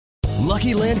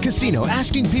Lucky Land Casino,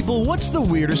 asking people, what's the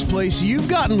weirdest place you've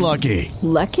gotten lucky?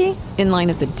 Lucky? In line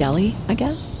at the deli, I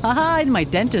guess? Aha, in my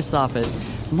dentist's office.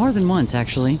 More than once,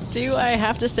 actually. Do I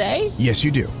have to say? Yes,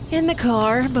 you do. In the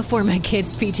car before my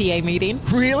kids' PTA meeting.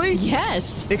 Really?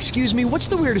 Yes. Excuse me, what's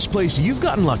the weirdest place you've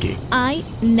gotten lucky? I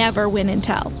never win and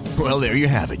tell. Well, there you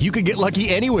have it. You can get lucky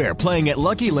anywhere, playing at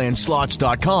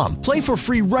LuckyLandSlots.com. Play for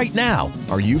free right now.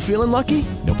 Are you feeling lucky?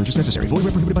 No purchase necessary. Void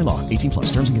where prohibited by law. 18 plus.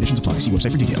 Terms and conditions apply. See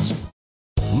website for details.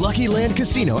 Lucky Land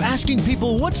Casino, asking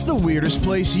people, what's the weirdest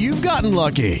place you've gotten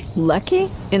lucky? Lucky?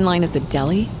 In line at the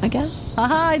deli, I guess?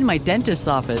 Aha, in my dentist's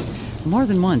office. More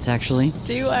than once, actually.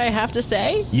 Do I have to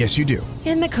say? Yes, you do.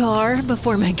 In the car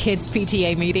before my kids'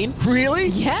 PTA meeting. Really?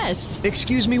 Yes.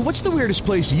 Excuse me, what's the weirdest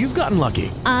place you've gotten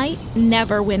lucky? I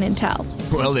never win and tell.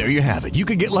 Well, there you have it. You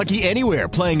can get lucky anywhere,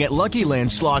 playing at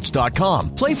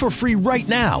LuckyLandSlots.com. Play for free right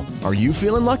now. Are you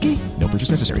feeling lucky? No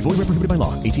purchase necessary. Void where prohibited by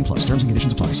law. 18 plus. Terms and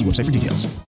conditions apply. See website for details.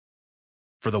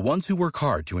 For the ones who work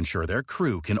hard to ensure their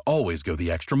crew can always go the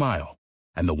extra mile,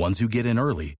 and the ones who get in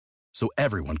early so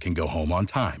everyone can go home on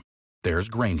time, there's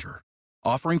Grainger,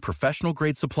 offering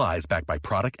professional-grade supplies backed by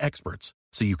product experts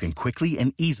so you can quickly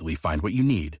and easily find what you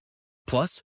need.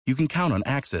 Plus, you can count on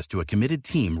access to a committed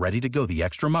team ready to go the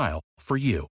extra mile for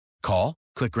you. Call,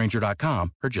 click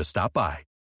Grainger.com, or just stop by.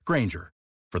 Grainger,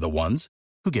 for the ones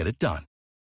who get it done.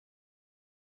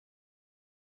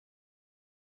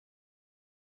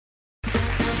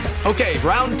 Okay,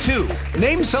 round two.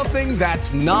 Name something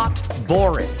that's not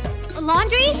boring. A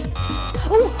laundry?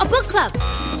 Ooh, a book club.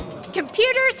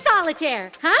 Computer solitaire,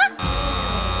 huh?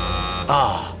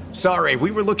 Ah, sorry,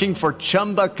 we were looking for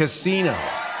Chumba Casino.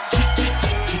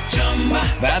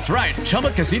 That's right,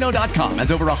 ChumbaCasino.com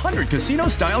has over 100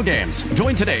 casino-style games.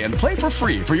 Join today and play for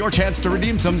free for your chance to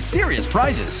redeem some serious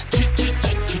prizes.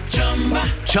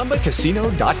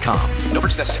 ChumbaCasino.com. No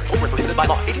purchase necessary. Void where prohibited by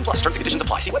law. 18 plus. Terms and conditions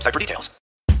apply. See website for details.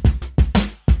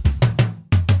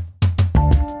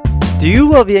 Do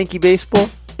you love Yankee baseball?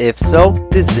 If so,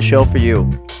 this is the show for you.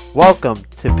 Welcome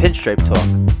to Pinstripe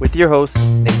Talk with your host,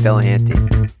 Nick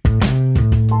Delahanty.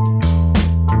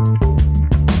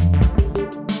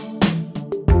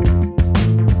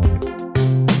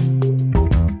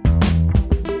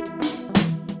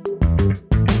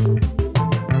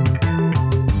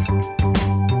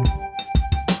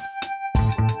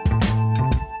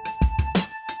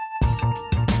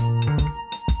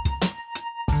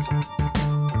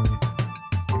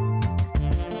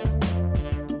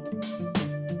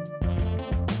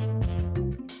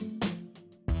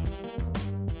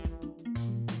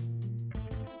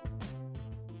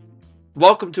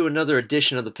 Welcome to another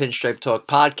edition of the Pinstripe Talk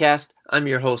podcast. I'm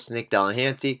your host, Nick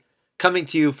Delahanty, coming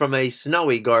to you from a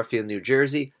snowy Garfield, New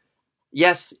Jersey.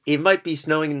 Yes, it might be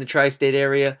snowing in the tri-state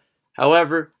area.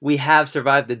 However, we have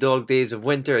survived the dog days of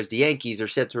winter as the Yankees are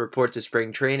set to report to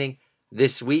spring training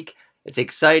this week. It's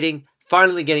exciting,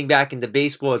 finally getting back into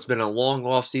baseball. It's been a long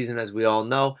offseason, as we all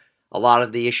know. A lot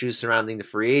of the issues surrounding the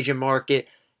free agent market.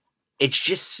 It's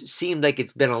just seemed like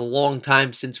it's been a long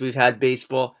time since we've had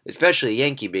baseball, especially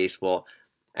Yankee baseball.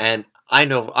 And I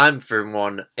know I'm, for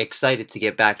one, excited to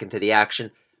get back into the action.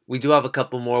 We do have a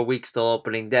couple more weeks till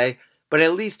opening day, but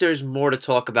at least there's more to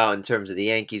talk about in terms of the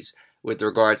Yankees with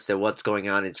regards to what's going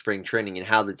on in spring training and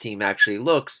how the team actually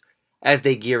looks as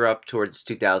they gear up towards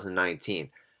 2019.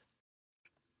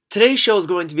 Today's show is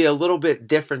going to be a little bit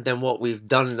different than what we've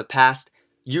done in the past.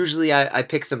 Usually I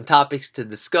pick some topics to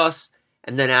discuss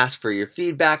and then ask for your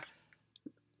feedback.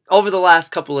 Over the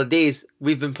last couple of days,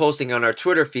 we've been posting on our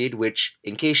Twitter feed, which,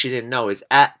 in case you didn't know, is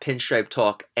at Pinstripe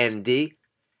Talk ND.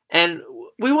 And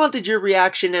we wanted your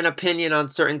reaction and opinion on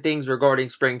certain things regarding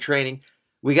spring training.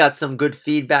 We got some good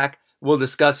feedback. We'll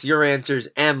discuss your answers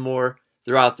and more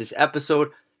throughout this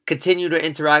episode. Continue to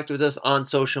interact with us on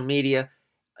social media.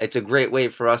 It's a great way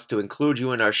for us to include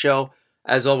you in our show.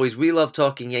 As always, we love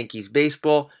talking Yankees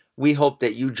baseball. We hope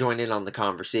that you join in on the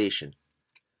conversation.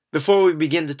 Before we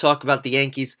begin to talk about the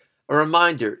Yankees, a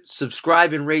reminder,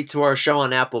 subscribe and rate to our show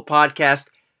on Apple Podcast.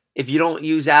 If you don't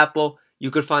use Apple,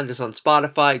 you could find us on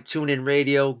Spotify, TuneIn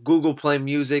Radio, Google Play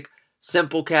Music,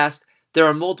 Simplecast. There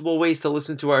are multiple ways to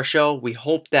listen to our show. We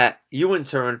hope that you, in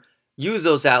turn, use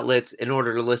those outlets in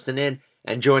order to listen in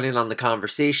and join in on the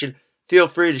conversation. Feel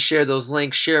free to share those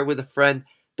links, share it with a friend.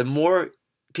 The more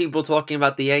people talking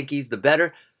about the Yankees, the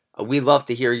better. We love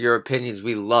to hear your opinions.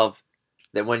 We love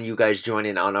that when you guys join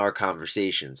in on our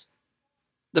conversations.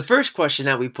 The first question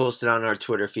that we posted on our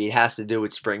Twitter feed has to do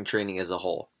with spring training as a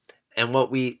whole. And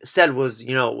what we said was,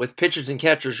 with pitchers and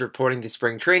catchers reporting to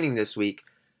spring training this week,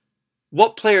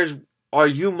 what players are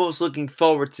you most looking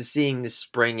forward to seeing this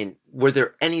spring? And were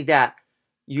there any that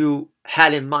you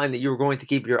had in mind that you were going to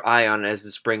keep your eye on as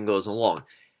the spring goes along.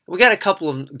 We got a couple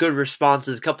of good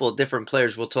responses, a couple of different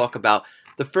players we'll talk about.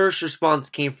 The first response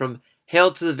came from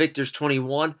Hail to the Victors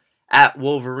 21 at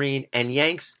Wolverine and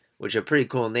Yanks, which is a pretty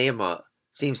cool name.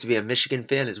 Seems to be a Michigan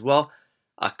fan as well.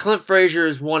 Clint Frazier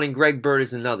is one and Greg Bird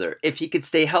is another. If he could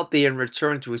stay healthy and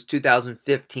return to his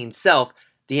 2015 self,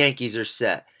 the Yankees are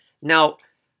set. Now,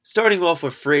 starting off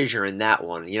with Frazier in that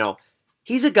one,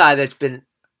 he's a guy that's been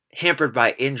hampered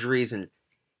by injuries, and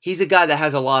he's a guy that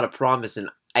has a lot of promise, and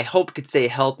I hope could stay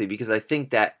healthy because I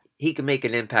think that he can make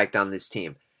an impact on this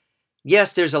team.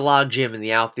 Yes, there's a logjam in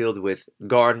the outfield with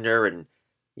Gardner, and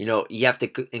you have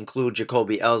to include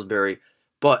Jacoby Ellsbury,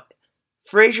 but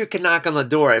Frazier can knock on the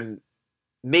door and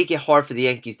make it hard for the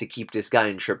Yankees to keep this guy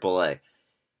in AAA.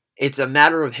 It's a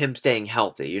matter of him staying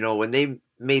healthy. When they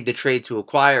made the trade to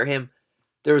acquire him,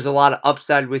 there was a lot of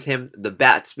upside with him. The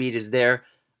bat speed is there.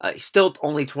 He's still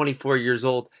only 24 years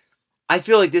old. I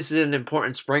feel like this is an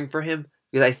important spring for him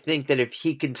because I think that if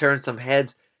he can turn some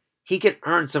heads, he can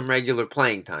earn some regular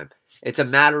playing time. It's a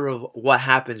matter of what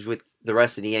happens with the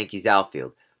rest of the Yankees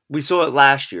outfield. We saw it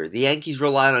last year. The Yankees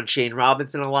relied on Shane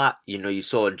Robinson a lot. You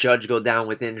saw a Judge go down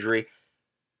with injury.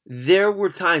 There were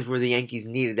times where the Yankees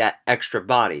needed that extra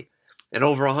body. And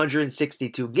over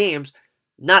 162 games,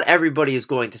 not everybody is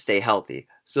going to stay healthy.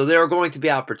 So there are going to be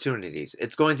opportunities.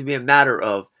 It's going to be a matter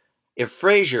of if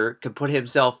Frazier can put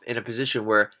himself in a position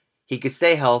where he could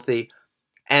stay healthy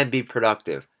and be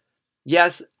productive.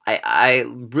 Yes, I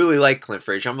really like Clint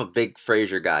Frazier. I'm a big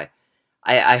Frazier guy.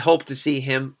 I hope to see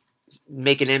him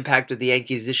make an impact with the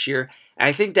Yankees this year. And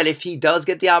I think that if he does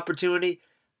get the opportunity,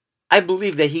 I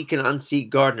believe that he can unseat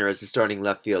Gardner as the starting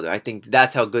left fielder. I think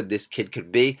that's how good this kid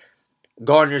could be.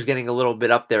 Gardner's getting a little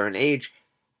bit up there in age.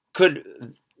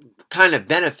 Could kind of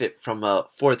benefit from a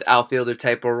fourth outfielder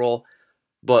type of role.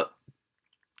 But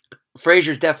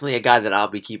Frazier's definitely a guy that I'll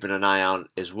be keeping an eye on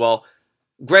as well.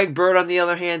 Greg Bird, on the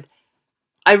other hand,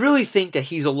 I really think that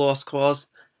he's a lost cause.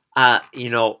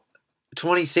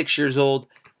 26 years old.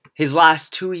 His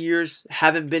last 2 years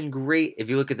haven't been great. If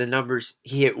you look at the numbers,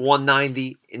 he hit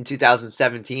 190 in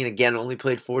 2017. Again, only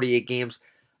played 48 games.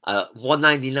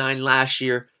 199 last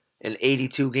year in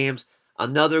 82 games.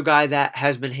 Another guy that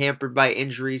has been hampered by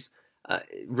injuries.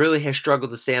 Really has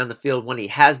struggled to stay on the field. When he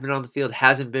has been on the field,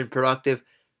 hasn't been productive.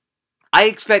 I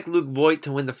expect Luke Voit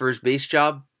to win the first base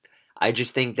job. I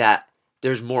just think that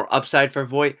there's more upside for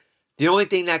Voit. The only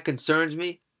thing that concerns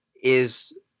me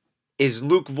is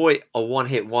Luke Voit a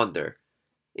one-hit wonder?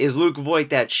 Is Luke Voit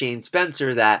that Shane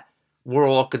Spencer that we're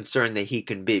all concerned that he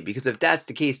can be? Because if that's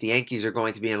the case, the Yankees are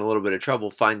going to be in a little bit of trouble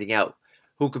finding out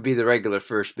who could be the regular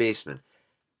first baseman.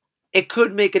 It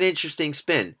could make an interesting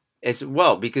spin as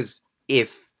well, because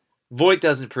if Voit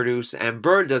doesn't produce and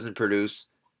Bird doesn't produce,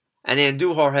 and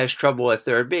Andujar has trouble at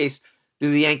third base,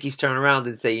 do the Yankees turn around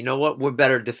and say, you know what, we're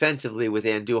better defensively with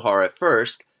Andujar at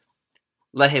first,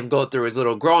 let him go through his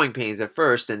little growing pains at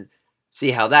first, and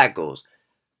see how that goes.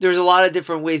 There's a lot of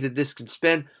different ways that this can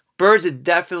spin. Bird's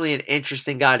definitely an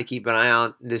interesting guy to keep an eye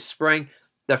on this spring.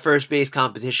 The first base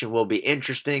competition will be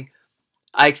interesting.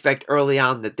 I expect early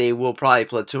on that they will probably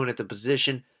platoon at the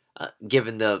position,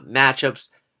 given the matchups,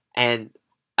 and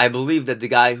I believe that the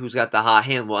guy who's got the hot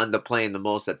hand will end up playing the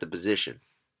most at the position.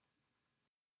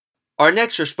 Our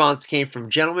next response came from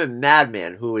Gentleman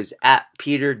Madman, who is at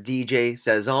Peter DJ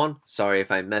Sazon. Sorry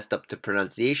if I messed up the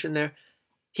pronunciation there.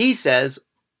 He says,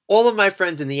 all of my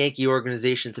friends in the Yankee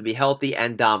organization to be healthy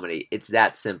and dominate. It's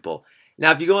that simple.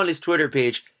 Now, if you go on his Twitter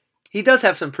page, he does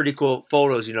have some pretty cool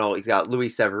photos. He's got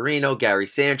Luis Severino, Gary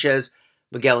Sanchez,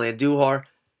 Miguel Andujar.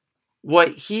 What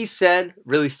he said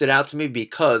really stood out to me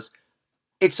because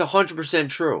it's 100%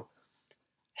 true.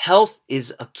 Health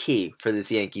is a key for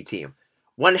this Yankee team.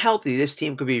 When healthy, this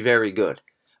team could be very good.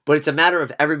 But it's a matter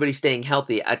of everybody staying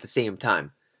healthy at the same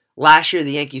time. Last year,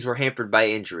 the Yankees were hampered by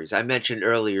injuries. I mentioned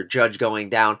earlier Judge going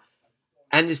down,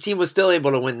 and this team was still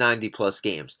able to win 90-plus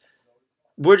games.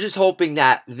 We're just hoping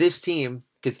that this team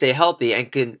can stay healthy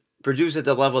and can produce at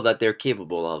the level that they're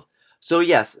capable of. So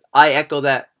yes, I echo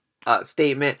that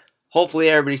statement. Hopefully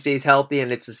everybody stays healthy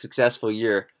and it's a successful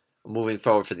year moving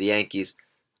forward for the Yankees.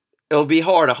 It'll be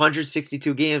hard,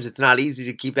 162 games. It's not easy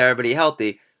to keep everybody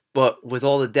healthy, but with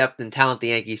all the depth and talent the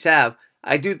Yankees have,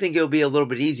 I do think it'll be a little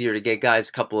bit easier to get guys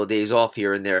a couple of days off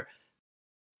here and there.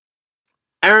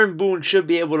 Aaron Boone should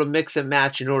be able to mix and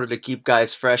match in order to keep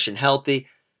guys fresh and healthy.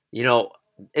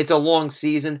 It's a long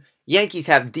season. Yankees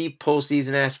have deep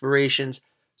postseason aspirations,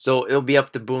 so it'll be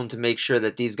up to Boone to make sure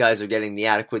that these guys are getting the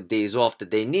adequate days off that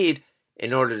they need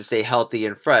in order to stay healthy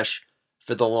and fresh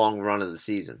for the long run of the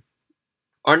season.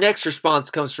 Our next response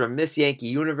comes from Miss Yankee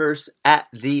Universe at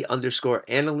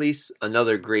 @the_Annalise,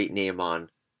 another great name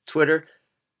on Twitter.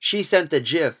 She sent a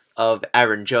GIF of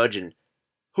Aaron Judge, and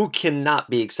who cannot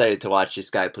be excited to watch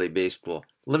this guy play baseball?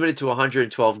 Limited to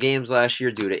 112 games last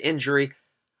year due to injury.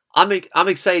 I'm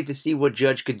excited to see what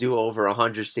Judge could do over a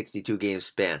 162 game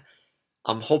span.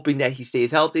 I'm hoping that he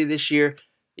stays healthy this year.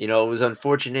 It was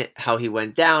unfortunate how he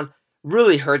went down.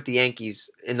 Really hurt the Yankees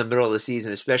in the middle of the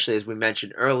season, especially as we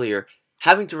mentioned earlier,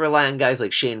 having to rely on guys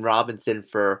like Shane Robinson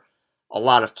for a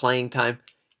lot of playing time.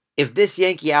 If this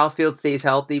Yankee outfield stays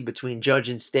healthy between Judge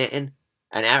and Stanton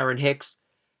and Aaron Hicks,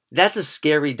 that's a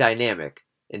scary dynamic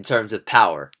in terms of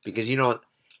power. Because,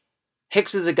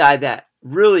 Hicks is a guy that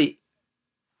really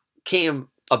came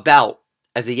about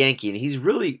as a Yankee, and he's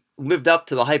really lived up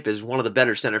to the hype as one of the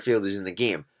better center fielders in the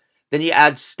game. Then you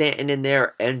add Stanton in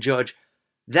there and Judge.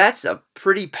 That's a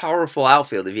pretty powerful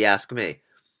outfield, if you ask me.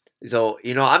 So,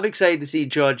 I'm excited to see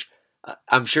Judge.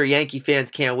 I'm sure Yankee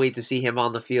fans can't wait to see him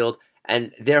on the field,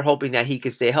 and they're hoping that he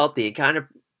can stay healthy and kind of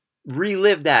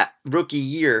relive that rookie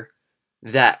year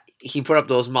that he put up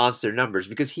those monster numbers,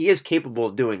 because he is capable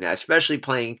of doing that, especially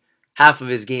playing half of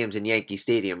his games in Yankee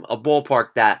Stadium, a ballpark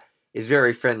that is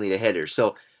very friendly to hitters.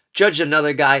 So Judge,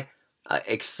 another guy,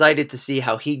 excited to see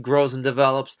how he grows and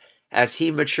develops as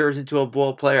he matures into a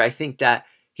ball player. I think that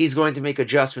he's going to make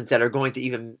adjustments that are going to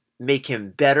even make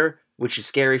him better, which is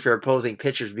scary for opposing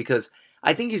pitchers, because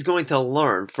I think he's going to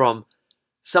learn from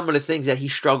some of the things that he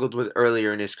struggled with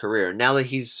earlier in his career. Now that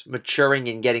he's maturing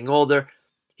and getting older,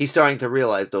 he's starting to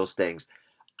realize those things.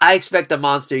 I expect a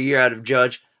monster year out of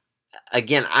Judge.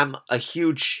 Again, I'm a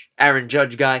huge Aaron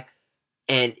Judge guy,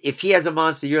 and if he has a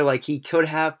monster year like he could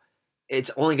have,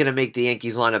 it's only going to make the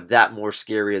Yankees lineup that more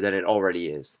scarier than it already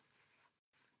is.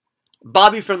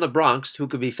 Bobby from the Bronx, who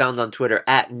could be found on Twitter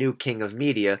at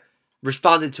 @NewKingOfMedia,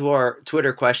 responded to our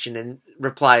Twitter question and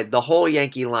replied, the whole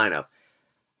Yankee lineup.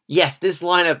 Yes, this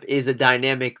lineup is a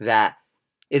dynamic that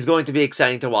is going to be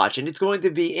exciting to watch, and it's going to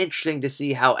be interesting to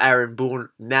see how Aaron Boone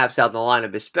maps out the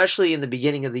lineup, especially in the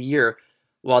beginning of the year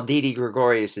while Didi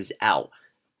Gregorius is out.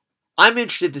 I'm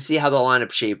interested to see how the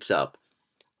lineup shapes up.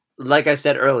 Like I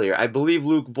said earlier, I believe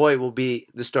Luke Boyd will be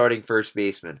the starting first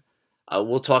baseman.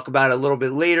 We'll talk about it a little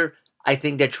bit later. I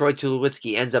think that Troy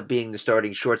Tulowitzki ends up being the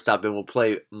starting shortstop and will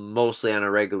play mostly on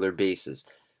a regular basis.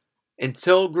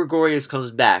 Until Gregorius comes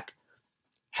back,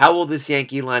 how will this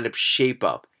Yankee lineup shape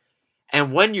up?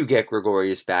 And when you get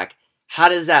Gregorius back, how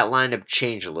does that lineup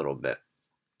change a little bit?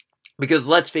 Because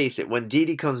let's face it, when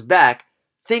Didi comes back,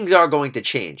 things are going to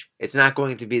change. It's not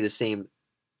going to be the same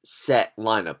set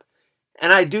lineup.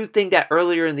 And I do think that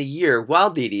earlier in the year, while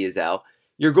Didi is out,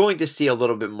 you're going to see a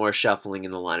little bit more shuffling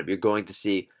in the lineup. You're going to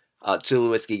see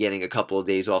Tulowitzki getting a couple of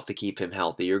days off to keep him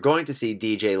healthy. You're going to see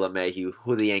DJ LeMahieu,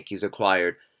 who the Yankees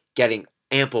acquired, getting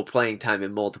ample playing time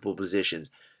in multiple positions.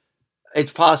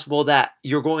 It's possible that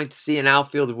you're going to see an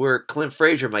outfield where Clint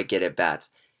Frazier might get at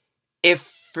bats.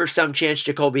 If for some chance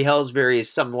Jacoby Ellsbury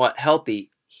is somewhat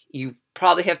healthy, you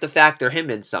probably have to factor him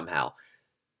in somehow.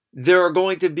 There are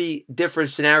going to be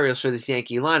different scenarios for this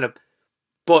Yankee lineup,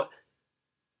 but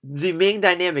the main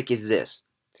dynamic is this.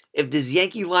 If this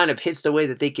Yankee lineup hits the way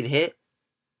that they can hit,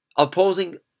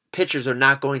 opposing pitchers are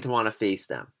not going to want to face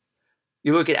them.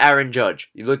 You look at Aaron Judge,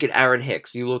 you look at Aaron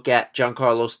Hicks, you look at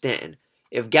Giancarlo Stanton.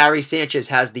 If Gary Sanchez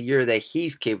has the year that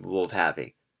he's capable of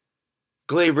having,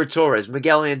 Gleyber Torres,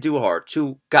 Miguel Andujar,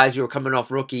 two guys who are coming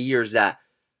off rookie years that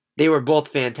they were both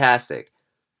fantastic.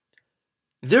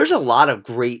 There's a lot of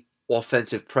great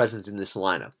offensive presence in this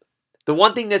lineup. The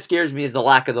one thing that scares me is the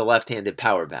lack of the left-handed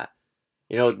power bat.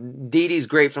 Didi's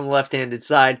great from the left-handed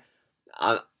side.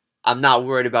 I'm not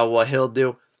worried about what he'll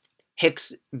do.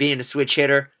 Hicks being a switch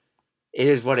hitter, it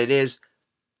is what it is.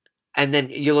 And then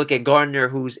you look at Gardner,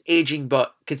 who's aging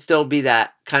but could still be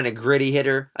that kind of gritty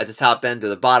hitter at the top end or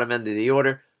the bottom end of the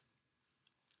order.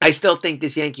 I still think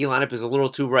this Yankee lineup is a little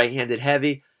too right-handed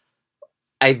heavy.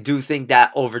 I do think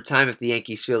that over time, if the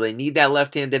Yankees feel they need that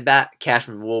left-handed bat,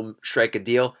 Cashman will strike a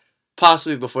deal,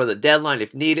 possibly before the deadline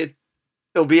if needed.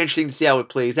 It'll be interesting to see how it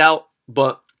plays out.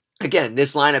 But again,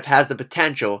 this lineup has the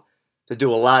potential to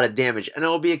do a lot of damage. And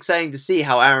it'll be exciting to see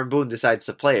how Aaron Boone decides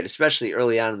to play it, especially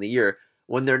early on in the year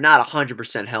when they're not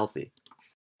 100% healthy.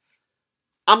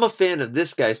 I'm a fan of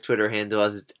this guy's Twitter handle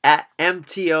as it's at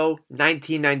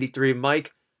MTO1993Mike,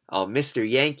 Mr.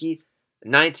 Yankee.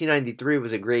 1993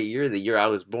 was a great year, the year I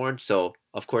was born, so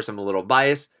of course I'm a little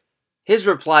biased. His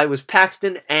reply was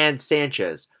Paxton and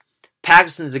Sanchez.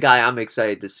 Paxton's the guy I'm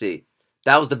excited to see.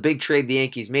 That was the big trade the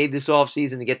Yankees made this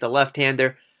offseason to get the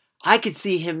left-hander. I could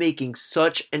see him making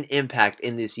such an impact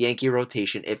in this Yankee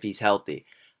rotation if he's healthy.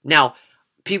 Now,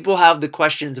 people have the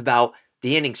questions about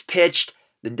the innings pitched,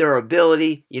 the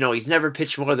durability. He's never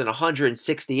pitched more than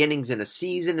 160 innings in a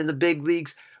season in the big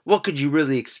leagues. What could you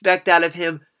really expect out of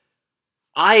him?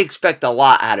 I expect a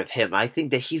lot out of him. I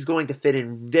think that he's going to fit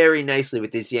in very nicely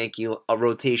with this Yankee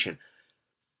rotation.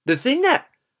 The thing that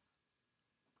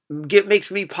makes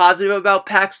me positive about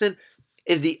Paxton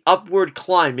is the upward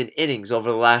climb in innings over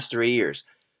the last 3 years.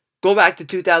 Go back to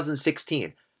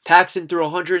 2016. Paxton threw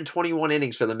 121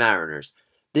 innings for the Mariners.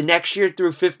 The next year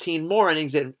threw 15 more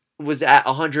innings and was at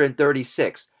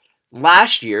 136.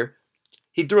 Last year,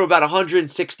 he threw about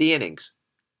 160 innings.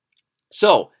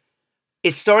 So,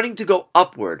 it's starting to go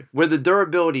upward where the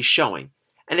durability is showing.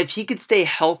 And if he could stay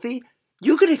healthy,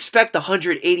 you could expect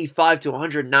 185 to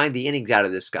 190 innings out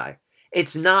of this guy.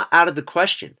 It's not out of the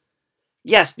question.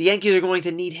 Yes, the Yankees are going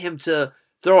to need him to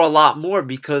throw a lot more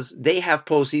because they have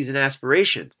postseason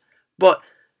aspirations. But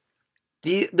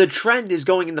the trend is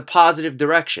going in the positive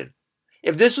direction.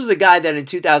 If this was a guy that in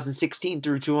 2016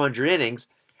 threw 200 innings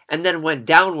and then went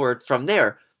downward from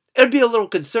there, it would be a little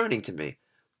concerning to me.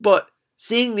 But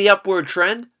seeing the upward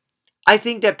trend, I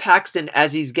think that Paxton,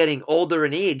 as he's getting older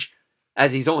in age,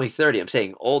 as he's only 30, I'm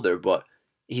saying older, but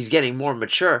he's getting more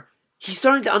mature, he's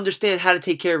starting to understand how to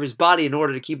take care of his body in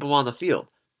order to keep him on the field.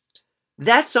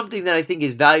 That's something that I think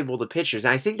is valuable to pitchers.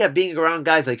 And I think that being around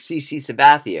guys like CC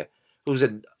Sabathia, who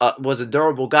was a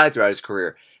durable guy throughout his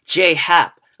career, Jay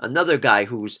Happ, another guy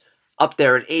who's up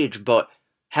there in age but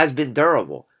has been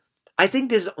durable, I think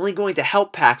this is only going to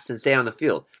help Paxton stay on the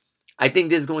field. I think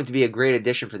this is going to be a great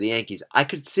addition for the Yankees. I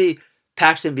could see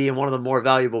Paxton being one of the more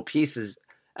valuable pieces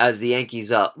as the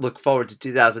Yankees look forward to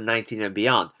 2019 and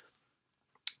beyond.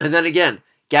 And then again,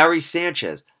 Gary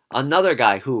Sanchez, another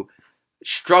guy who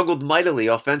struggled mightily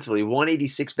offensively,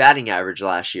 186 batting average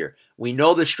last year. We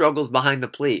know the struggles behind the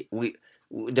plate.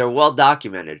 They're well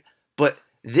documented. But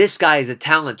this guy is a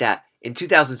talent that in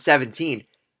 2017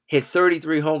 hit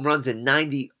 33 home runs and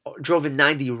drove in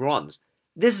 90 runs.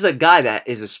 This is a guy that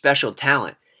is a special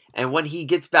talent. And when he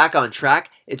gets back on track,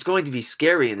 it's going to be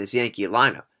scary in this Yankee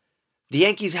lineup. The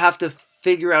Yankees have to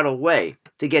figure out a way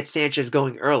to get Sanchez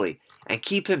going early and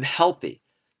keep him healthy.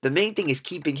 The main thing is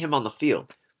keeping him on the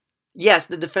field. Yes,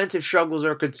 the defensive struggles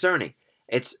are concerning.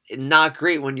 It's not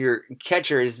great when your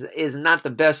catcher is not the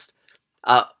best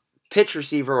pitch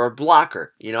receiver or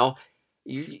blocker.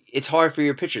 It's hard for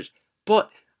your pitchers. But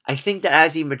I think that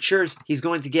as he matures, he's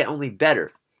going to get only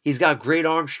better. He's got great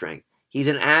arm strength. He's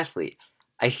an athlete.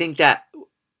 I think that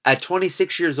at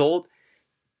 26 years old,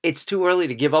 it's too early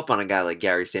to give up on a guy like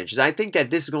Gary Sanchez. I think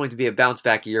that this is going to be a bounce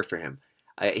back year for him.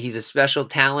 He's a special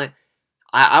talent.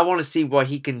 I want to see what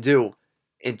he can do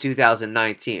in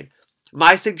 2019.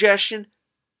 My suggestion,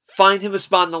 find him a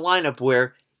spot in the lineup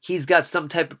where he's got some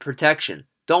type of protection.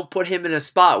 Don't put him in a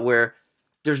spot where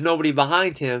there's nobody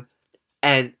behind him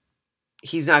and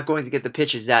he's not going to get the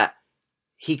pitches that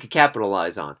he could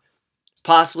capitalize on.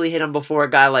 Possibly hit him before a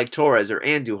guy like Torres or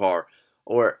Andujar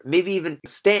or maybe even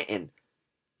Stanton.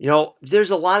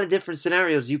 There's a lot of different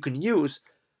scenarios you can use.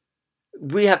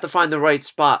 We have to find the right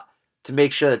spot to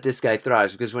make sure that this guy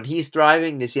thrives, because when he's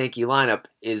thriving, this Yankee lineup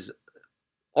is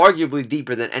arguably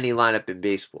deeper than any lineup in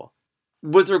baseball.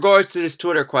 With regards to this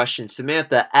Twitter question,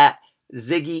 Samantha at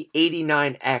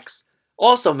Ziggy89X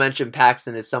also mentioned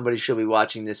Paxton as somebody she'll be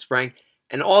watching this spring,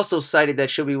 and also cited that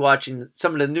she'll be watching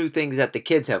some of the new things that the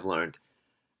kids have learned.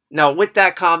 Now, with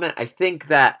that comment, I think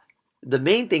that the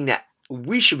main thing that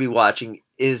we should be watching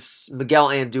is Miguel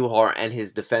Andujar and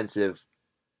his defensive,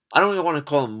 I don't even want to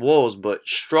call him woes, but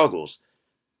struggles.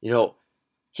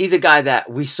 He's a guy that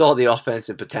we saw the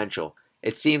offensive potential.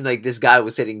 It seemed like this guy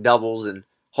was hitting doubles and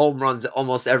home runs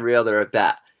almost every other at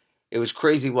bat. It was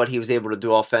crazy what he was able to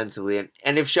do offensively.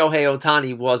 And if Shohei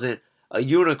Ohtani wasn't a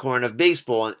unicorn of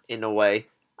baseball in a way,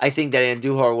 I think that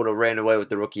Andujar would have ran away with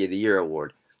the Rookie of the Year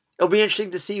award. It'll be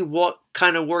interesting to see what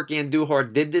kind of work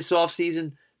Andujar did this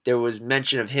offseason. There was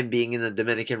mention of him being in the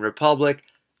Dominican Republic.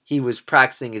 He was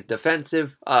practicing his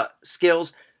defensive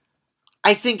skills.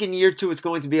 I think in year 2 it's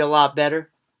going to be a lot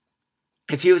better.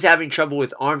 If he was having trouble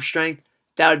with arm strength,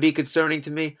 that would be concerning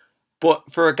to me.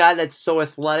 But for a guy that's so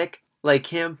athletic like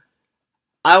him,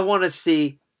 I want to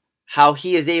see how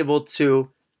he is able to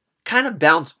kind of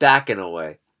bounce back in a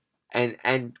way and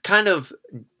kind of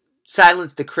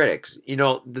silence the critics.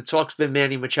 The talk's been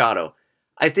Manny Machado.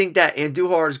 I think that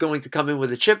Andujar is going to come in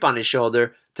with a chip on his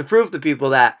shoulder to prove to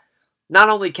people that not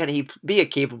only can he be a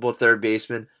capable third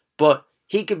baseman, but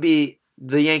he could be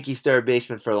the Yankees' third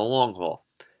baseman for the long haul.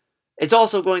 It's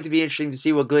also going to be interesting to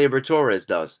see what Gleyber Torres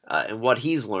does and what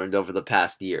he's learned over the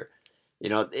past year.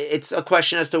 It's a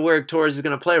question as to where Torres is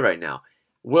going to play right now.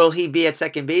 Will he be at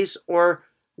second base, or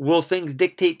will things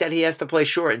dictate that he has to play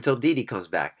short until Didi comes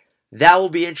back? That will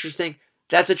be interesting.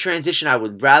 That's a transition I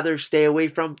would rather stay away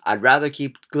from. I'd rather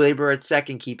keep Glaber at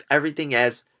second, keep everything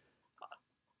as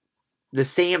the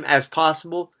same as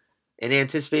possible in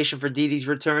anticipation for Didi's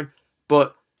return.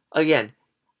 But again,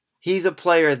 he's a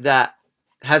player that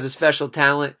has a special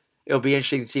talent. It'll be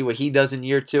interesting to see what he does in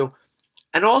year 2.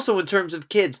 And also in terms of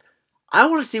kids, I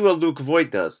want to see what Luke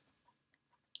Voigt does.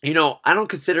 I don't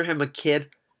consider him a kid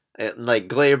like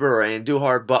Glaber or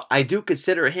Andujar, but I do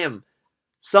consider him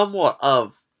somewhat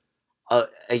of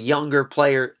a younger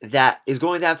player that is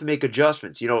going to have to make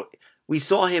adjustments. We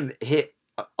saw him hit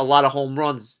a lot of home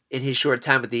runs in his short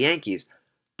time with the Yankees,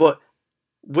 but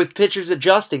with pitchers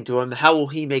adjusting to him, how will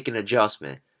he make an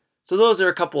adjustment? So those are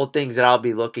a couple of things that I'll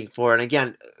be looking for. And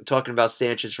again, talking about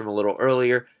Sanchez from a little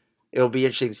earlier, it'll be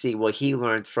interesting to see what he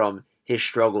learned from his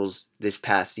struggles this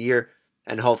past year,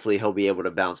 and hopefully he'll be able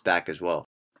to bounce back as well.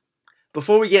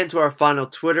 Before we get into our final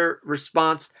Twitter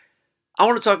response, I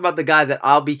want to talk about the guy that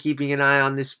I'll be keeping an eye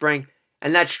on this spring,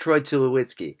 and that's Troy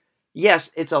Tulowitzki.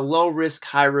 Yes, it's a low-risk,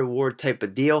 high-reward type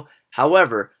of deal.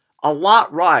 However, a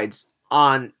lot rides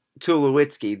on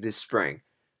Tulowitzki this spring.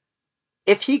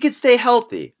 If he could stay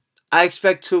healthy, I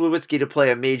expect Tulowitzki to play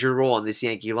a major role in this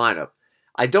Yankee lineup.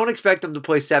 I don't expect him to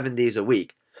play 7 days a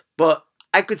week, but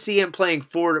I could see him playing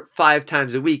 4 to 5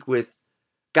 times a week with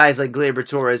guys like Gleyber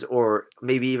Torres or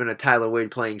maybe even a Tyler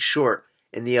Wade playing short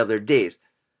in the other days.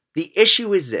 The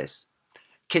issue is this.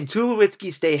 Can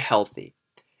Tulowitzki stay healthy?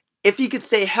 If he could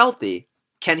stay healthy,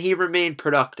 can he remain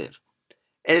productive?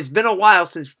 And it's been a while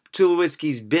since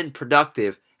Tulowitzki's been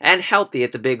productive and healthy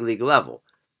at the big league level.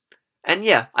 And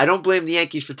yeah, I don't blame the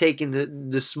Yankees for taking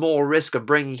the small risk of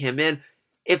bringing him in.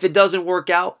 If it doesn't work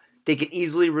out, they can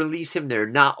easily release him. They're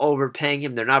not overpaying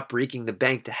him. They're not breaking the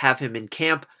bank to have him in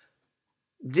camp.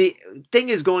 The thing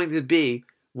is going to be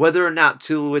whether or not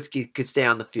Tulowitzki could stay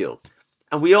on the field.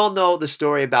 And we all know the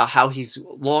story about how he's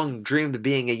long dreamed of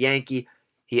being a Yankee.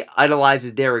 He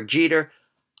idolizes Derek Jeter.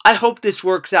 I hope this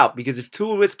works out, because if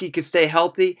Tulowitzki could stay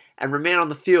healthy and remain on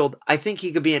the field, I think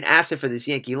he could be an asset for this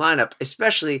Yankee lineup,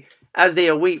 especially as they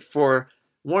await for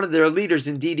one of their leaders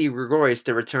in Didi Gregorius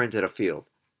to return to the field.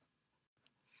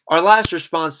 Our last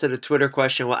response to the Twitter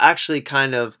question will actually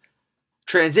kind of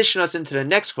transition us into the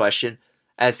next question,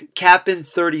 as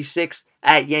Cap'n36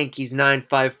 at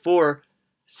Yankees954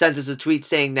 sends us a tweet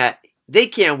saying that they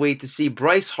can't wait to see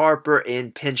Bryce Harper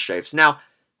in pinstripes. Now,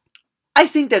 I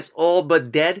think that's all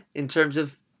but dead in terms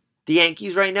of the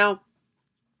Yankees right now.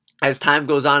 As time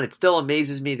goes on, it still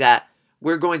amazes me that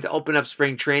we're going to open up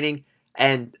spring training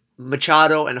and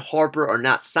Machado and Harper are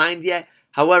not signed yet.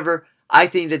 However, I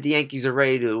think that the Yankees are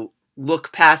ready to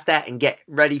look past that and get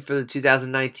ready for the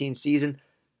 2019 season.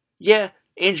 Yeah,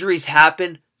 injuries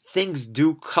happen. Things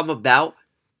do come about.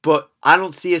 But I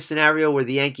don't see a scenario where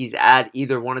the Yankees add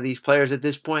either one of these players at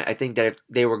this point. I think that if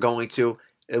they were going to,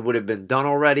 it would have been done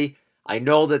already. I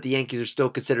know that the Yankees are still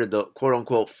considered the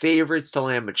quote-unquote favorites to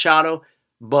land Machado,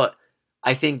 but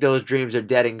I think those dreams are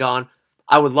dead and gone.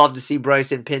 I would love to see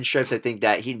Bryce in pinstripes. I think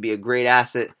that he'd be a great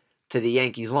asset to the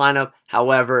Yankees lineup.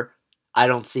 However, I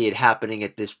don't see it happening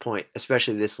at this point,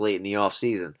 especially this late in the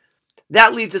offseason.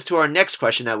 That leads us to our next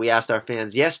question that we asked our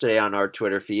fans yesterday on our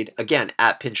Twitter feed, again,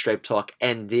 at Pinstripe Talk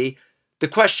ND. The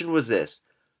question was this: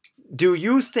 do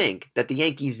you think that the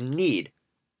Yankees need,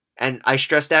 and I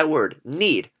stress that word,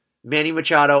 need, Manny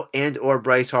Machado and or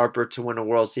Bryce Harper to win a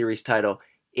World Series title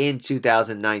in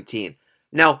 2019?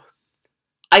 Now,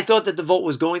 I thought that the vote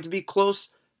was going to be close,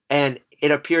 and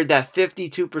it appeared that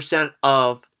 52%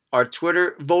 of our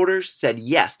Twitter voters said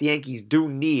yes, the Yankees do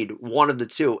need one of the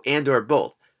two and or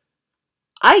both.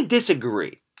 I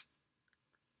disagree.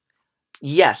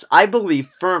 Yes, I believe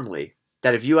firmly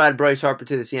that if you add Bryce Harper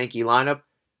to this Yankee lineup,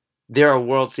 they're a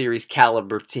World Series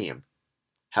caliber team.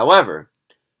 However,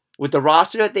 with the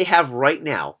roster that they have right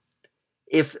now,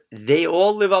 if they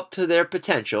all live up to their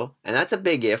potential, and that's a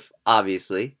big if,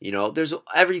 obviously,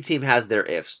 every team has their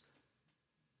ifs.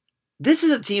 This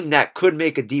is a team that could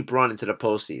make a deep run into the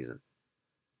postseason.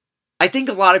 I think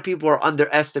a lot of people are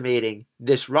underestimating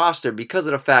this roster because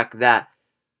of the fact that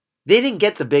they didn't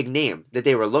get the big name that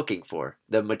they were looking for,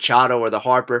 the Machado or the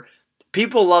Harper.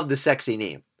 People love the sexy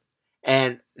name.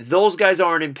 And those guys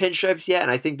aren't in pinstripes yet, and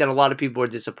I think that a lot of people are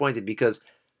disappointed because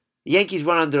the Yankees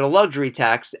went under the luxury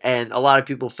tax, and a lot of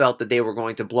people felt that they were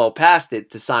going to blow past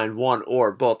it to sign one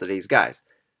or both of these guys.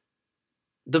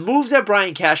 The moves that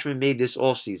Brian Cashman made this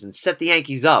offseason set the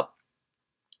Yankees up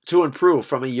to improve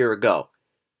from a year ago.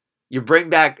 You bring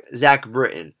back Zach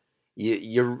Britton.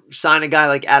 You sign a guy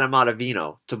like Adam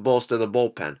Ottavino to bolster the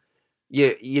bullpen.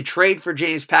 You trade for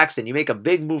James Paxton. You make a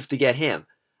big move to get him.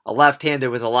 a left-hander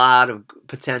with a lot of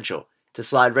potential to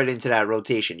slide right into that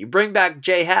rotation. You bring back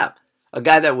Jay Happ, a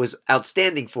guy that was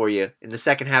outstanding for you in the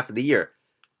second half of the year.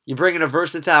 You bring in a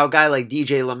versatile guy like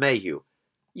DJ LeMahieu.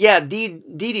 Yeah,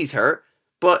 Didi's hurt,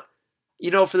 but,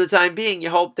 for the time being, you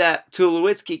hope that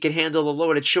Tulowitzki can handle the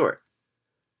load at short.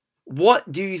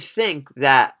 What do you think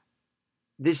that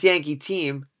this Yankee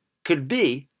team could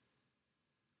be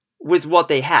with what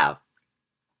they have?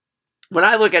 When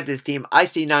I look at this team, I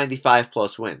see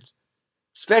 95-plus wins,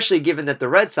 especially given that the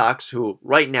Red Sox, who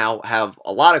right now have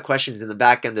a lot of questions in the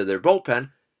back end of their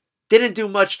bullpen, didn't do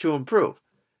much to improve.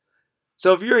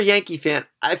 So if you're a Yankee fan,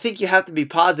 I think you have to be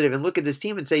positive and look at this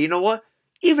team and say, you know what?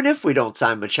 Even if we don't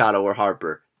sign Machado or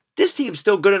Harper, this team's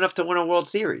still good enough to win a World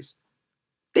Series.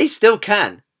 They still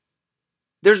can.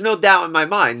 There's no doubt in my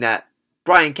mind that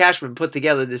Brian Cashman put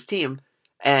together this team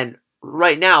and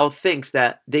right now thinks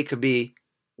that they could be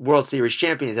World Series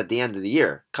champions at the end of the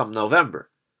year, come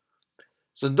November.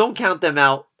 So don't count them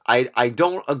out. I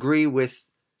don't agree with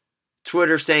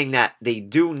Twitter saying that they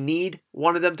do need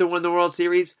one of them to win the World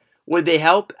Series. Would they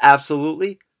help?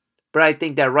 Absolutely. But I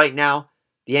think that right now,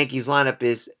 the Yankees lineup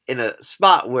is in a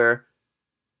spot where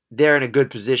they're in a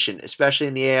good position, especially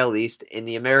in the AL East, in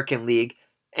the American League,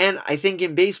 and I think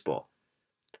in baseball.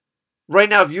 Right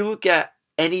now, if you look at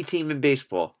any team in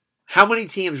baseball, how many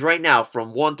teams right now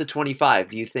from 1 to 25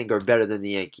 do you think are better than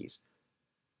the Yankees?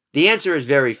 The answer is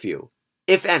very few,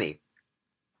 if any.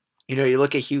 You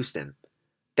look at Houston.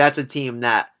 That's a team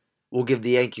that will give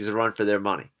the Yankees a run for their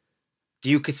money. Do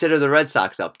you consider the Red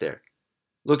Sox up there?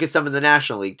 Look at some of the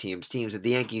National League teams that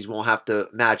the Yankees won't have to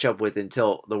match up with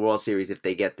until the World Series if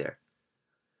they get there.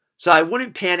 So I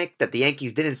wouldn't panic that the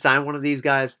Yankees didn't sign one of these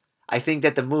guys. I think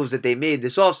that the moves that they made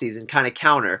this offseason kind of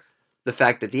counter the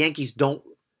fact that the Yankees don't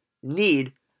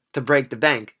need to break the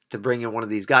bank to bring in one of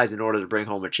these guys in order to bring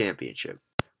home a championship.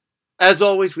 As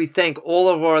always, we thank all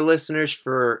of our listeners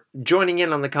for joining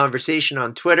in on the conversation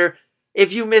on Twitter.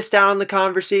 If you missed out on the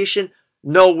conversation,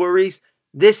 no worries.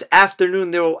 This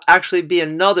afternoon, there will actually be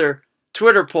another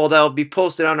Twitter poll that will be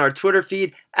posted on our Twitter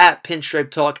feed at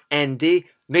Pinstripe Talk ND.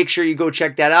 Make sure you go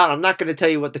check that out. I'm not going to tell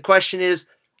you what the question is.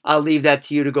 I'll leave that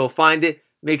to you to go find it.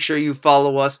 Make sure you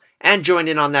follow us and join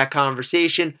in on that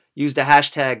conversation. Use the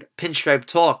hashtag Pinstripe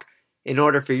Talk in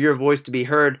order for your voice to be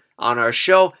heard on our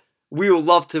show. We would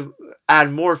love to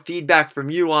add more feedback from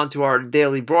you onto our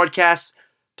daily broadcasts.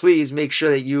 Please make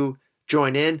sure that you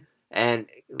join in and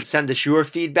send us your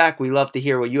feedback. We love to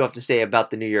hear what you have to say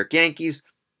about the New York Yankees.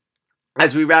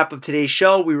 As we wrap up today's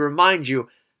show, we remind you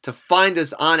to find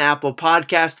us on Apple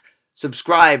Podcast,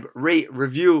 subscribe, rate,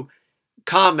 review,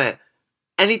 comment.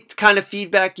 Any kind of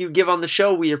feedback you give on the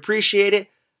show, we appreciate it.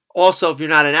 Also, if you're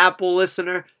not an Apple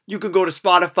listener, you can go to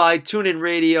Spotify, TuneIn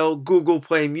Radio, Google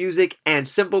Play Music, and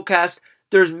Simplecast.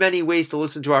 There's many ways to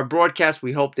listen to our broadcast.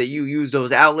 We hope that you use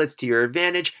those outlets to your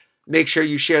advantage. Make sure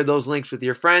you share those links with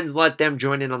your friends. Let them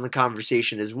join in on the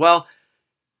conversation as well.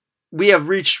 We have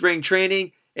reached spring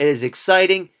training. It is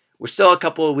exciting. We're still a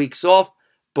couple of weeks off,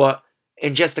 but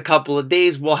in just a couple of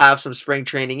days, we'll have some spring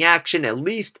training action. At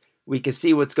least we can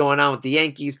see what's going on with the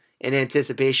Yankees in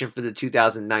anticipation for the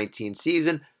 2019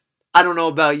 season. I don't know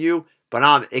about you, but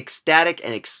I'm ecstatic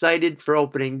and excited for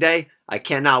opening day. I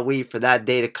cannot wait for that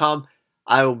day to come.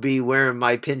 I will be wearing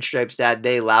my pinstripes that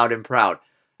day loud and proud.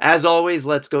 As always,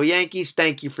 let's go Yankees.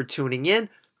 Thank you for tuning in,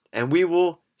 and we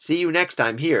will see you next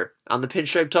time here on the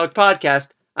Pinstripe Talk Podcast.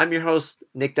 I'm your host,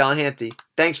 Nick Delahanty.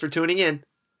 Thanks for tuning in.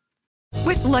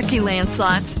 With Lucky Land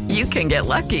Slots, you can get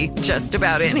lucky just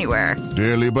about anywhere.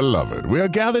 Dearly beloved, we are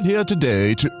gathered here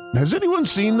today to... Has anyone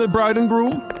seen the bride and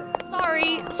groom?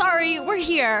 Sorry, we're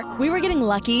here. We were getting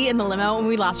lucky in the limo and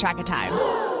we lost track of time.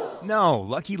 No,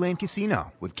 Lucky Land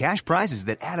Casino, with cash prizes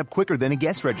that add up quicker than a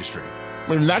guest registry.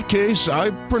 In that case,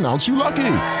 I pronounce you lucky.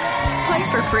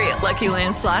 Play for free at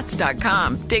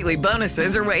LuckyLandSlots.com. Daily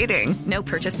bonuses are waiting. No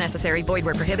purchase necessary. Void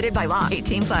where prohibited by law.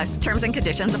 18+. Terms and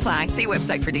conditions apply. See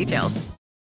website for details.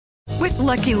 With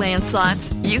Lucky Land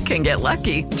Slots, you can get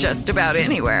lucky just about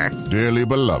anywhere. Dearly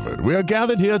beloved, we are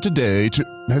gathered here today to...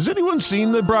 Has anyone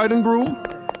seen the bride and groom?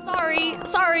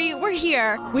 Sorry, we're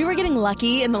here. We were getting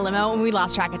lucky in the limo and we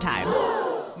lost track of time.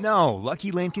 No,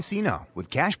 Lucky Land Casino, with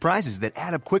cash prizes that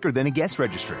add up quicker than a guest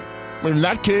registry. In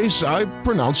that case, I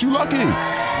pronounce you lucky.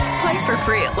 Play for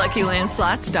free at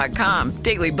LuckyLandSlots.com.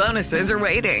 Daily bonuses are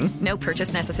waiting. No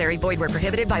purchase necessary. Void where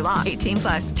prohibited by law.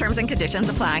 18+. Terms and conditions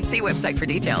apply. See website for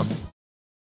details.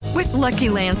 With Lucky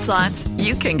Land Slots,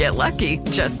 you can get lucky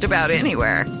just about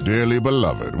anywhere. Dearly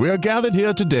beloved, we are gathered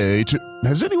here today to...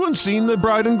 Has anyone seen the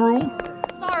bride and groom?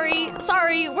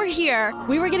 Sorry, we're here.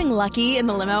 We were getting lucky in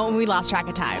the limo and we lost track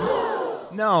of time.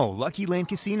 No, Lucky Land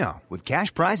Casino, with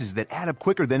cash prizes that add up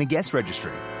quicker than a guest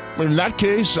registry. In that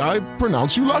case, I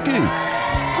pronounce you lucky.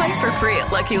 Play for free at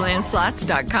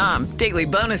LuckyLandSlots.com. Daily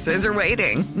bonuses are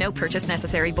waiting. No purchase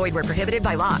necessary. Void where prohibited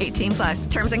by law. 18 plus.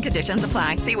 Terms and conditions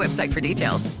apply. See website for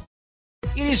details.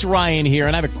 It is Ryan here,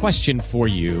 and I have a question for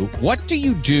you. What do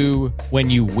you do when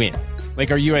you win?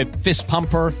 Like, are you a fist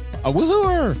pumper, a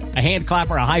woohooer, a hand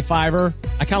clapper, a high fiver?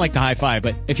 I kind of like the high five,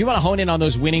 but if you want to hone in on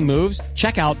those winning moves,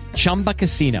 check out Chumba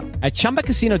Casino. At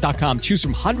ChumbaCasino.com, choose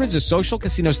from hundreds of social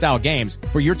casino-style games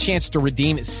for your chance to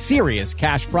redeem serious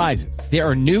cash prizes. There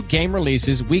are new game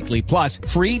releases weekly, plus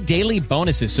free daily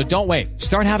bonuses. So don't wait.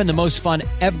 Start having the most fun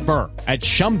ever at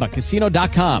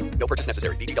ChumbaCasino.com. No purchase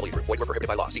necessary. VGW. Void where prohibited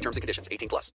by law. See terms and conditions. 18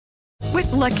 plus.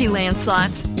 With Lucky Land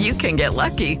Slots, you can get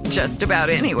lucky just about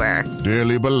anywhere.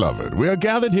 Dearly beloved, we are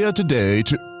gathered here today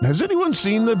to... Has anyone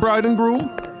seen the bride and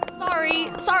groom?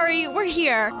 Sorry, we're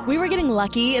here. We were getting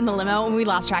lucky in the limo and we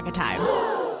lost track of time.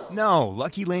 No,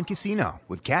 Lucky Land Casino,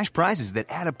 with cash prizes that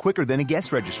add up quicker than a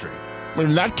guest registry.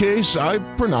 In that case, I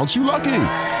pronounce you lucky.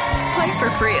 Play for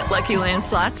free at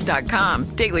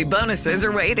LuckyLandSlots.com. Daily bonuses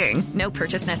are waiting. No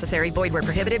purchase necessary. Void where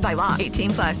prohibited by law. 18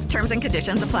 plus. Terms and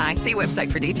conditions apply. See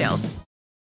website for details.